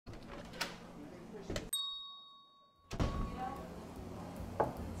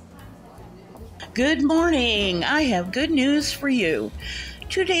Good morning. I have good news for you.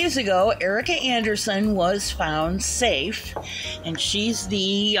 2 days ago, Erica Anderson was found safe, and she's the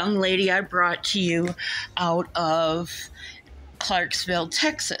young lady I brought to you out of Clarksville,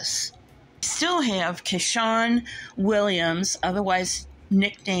 Texas. We still have Keshawn Williams, otherwise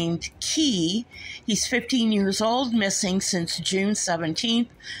nicknamed Key. He's 15 years old, missing since June 17th,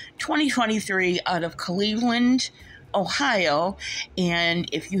 2023, out of Cleveland, Ohio. And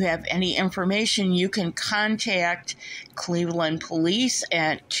if you have any information, you can contact Cleveland Police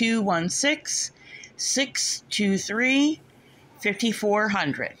at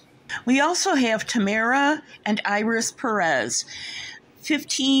 216-623-5400. We also have Tamara and Iris Perez,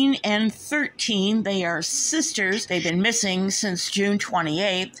 15 and 13. They are sisters. They've been missing since June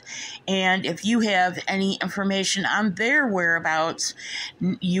 28th. And if you have any information on their whereabouts,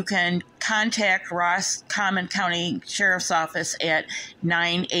 you can contact Roscommon County Sheriff's Office at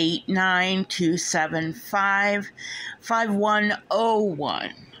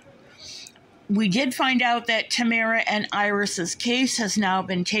 989-275-5101. We did find out that Tamara and Iris's case has now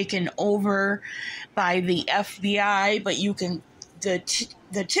been taken over by the FBI, but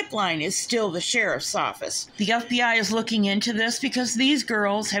the tip line is still the sheriff's office. The FBI is looking into this because these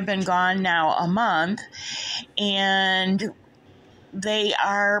girls have been gone now a month, and they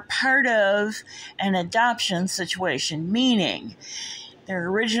are part of an adoption situation, meaning they're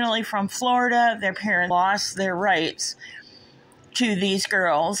originally from Florida. Their parents lost their rights to these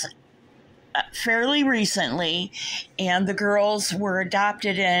girls fairly recently, and the girls were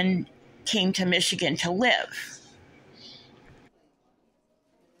adopted and came to Michigan to live.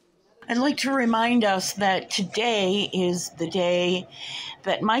 I'd like to remind us that today is the day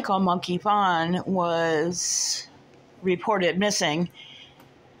that Michael Monkey Vaughn was reported missing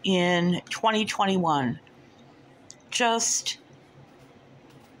in 2021. Just,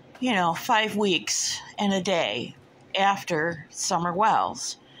 5 weeks and a day after Summer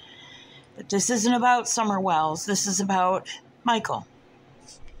Wells. But this isn't about Summer Wells. This is about Michael.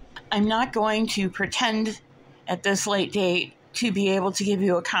 I'm not going to pretend at this late date to be able to give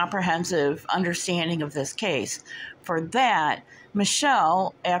you a comprehensive understanding of this case. For that,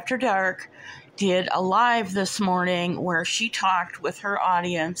 Michelle, After Dark, did a live this morning where she talked with her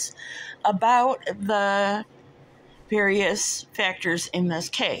audience about the various factors in this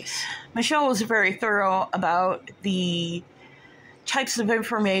case. Michelle was very thorough about the types of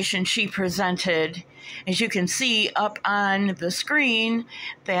information she presented. As you can see up on the screen,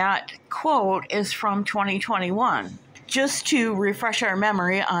 that quote is from 2021. Just to refresh our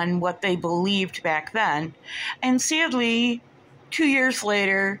memory on what they believed back then. And sadly, 2 years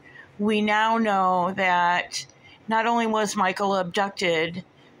later, we now know that not only was Michael abducted,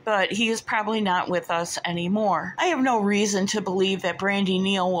 but he is probably not with us anymore. I have no reason to believe that Brandy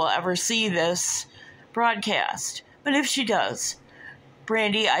Neal will ever see this broadcast. But if she does,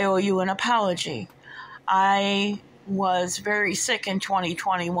 Brandy, I owe you an apology. I was very sick in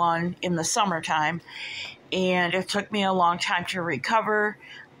 2021 in the summertime, and it took me a long time to recover.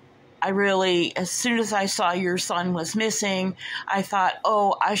 As soon as I saw your son was missing, I thought,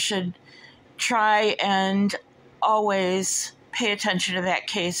 I should try and always pay attention to that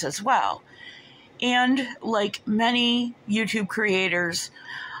case as well. And like many YouTube creators,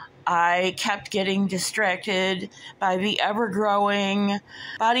 I kept getting distracted by the ever-growing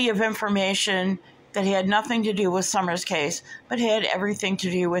body of information that had nothing to do with Summer's case, but had everything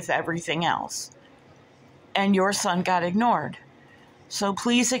to do with everything else. And your son got ignored. So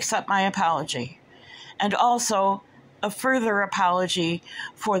please accept my apology. And also a further apology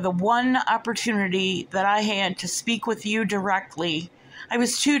for the one opportunity that I had to speak with you directly. I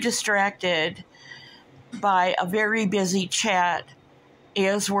was too distracted by a very busy chat,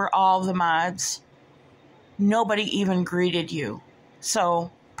 as were all the mods. Nobody even greeted you. So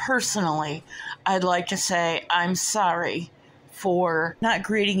personally, I'd like to say I'm sorry for not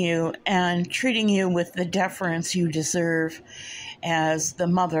greeting you and treating you with the deference you deserve as the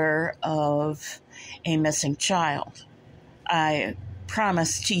mother of a missing child. I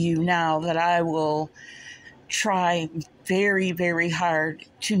promise to you now that I will try very, very hard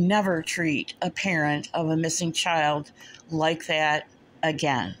to never treat a parent of a missing child like that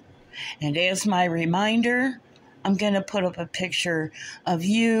again. And as my reminder, I'm going to put up a picture of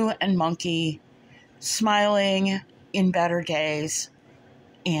you and Monkey smiling in better days,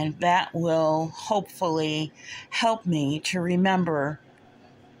 and that will hopefully help me to remember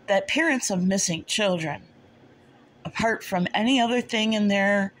that parents of missing children, apart from any other thing in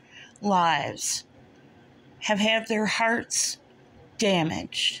their lives, have had their hearts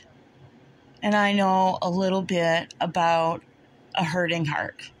damaged. And I know a little bit about a hurting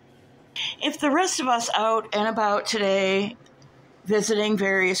heart. If the rest of us out and about today, visiting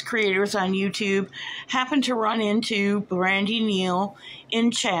various creators on YouTube, happen to run into Brandy Neal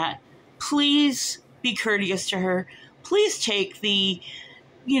in chat, please be courteous to her. Please take the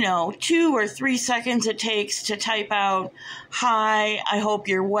 2 or 3 seconds it takes to type out, "Hi, I hope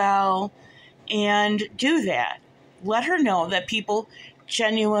you're well," and do that. Let her know that people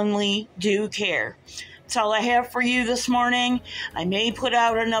genuinely do care. That's all I have for you this morning. I may put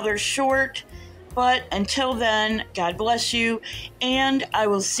out another short, but until then, God bless you, and I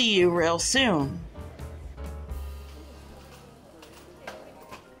will see you real soon.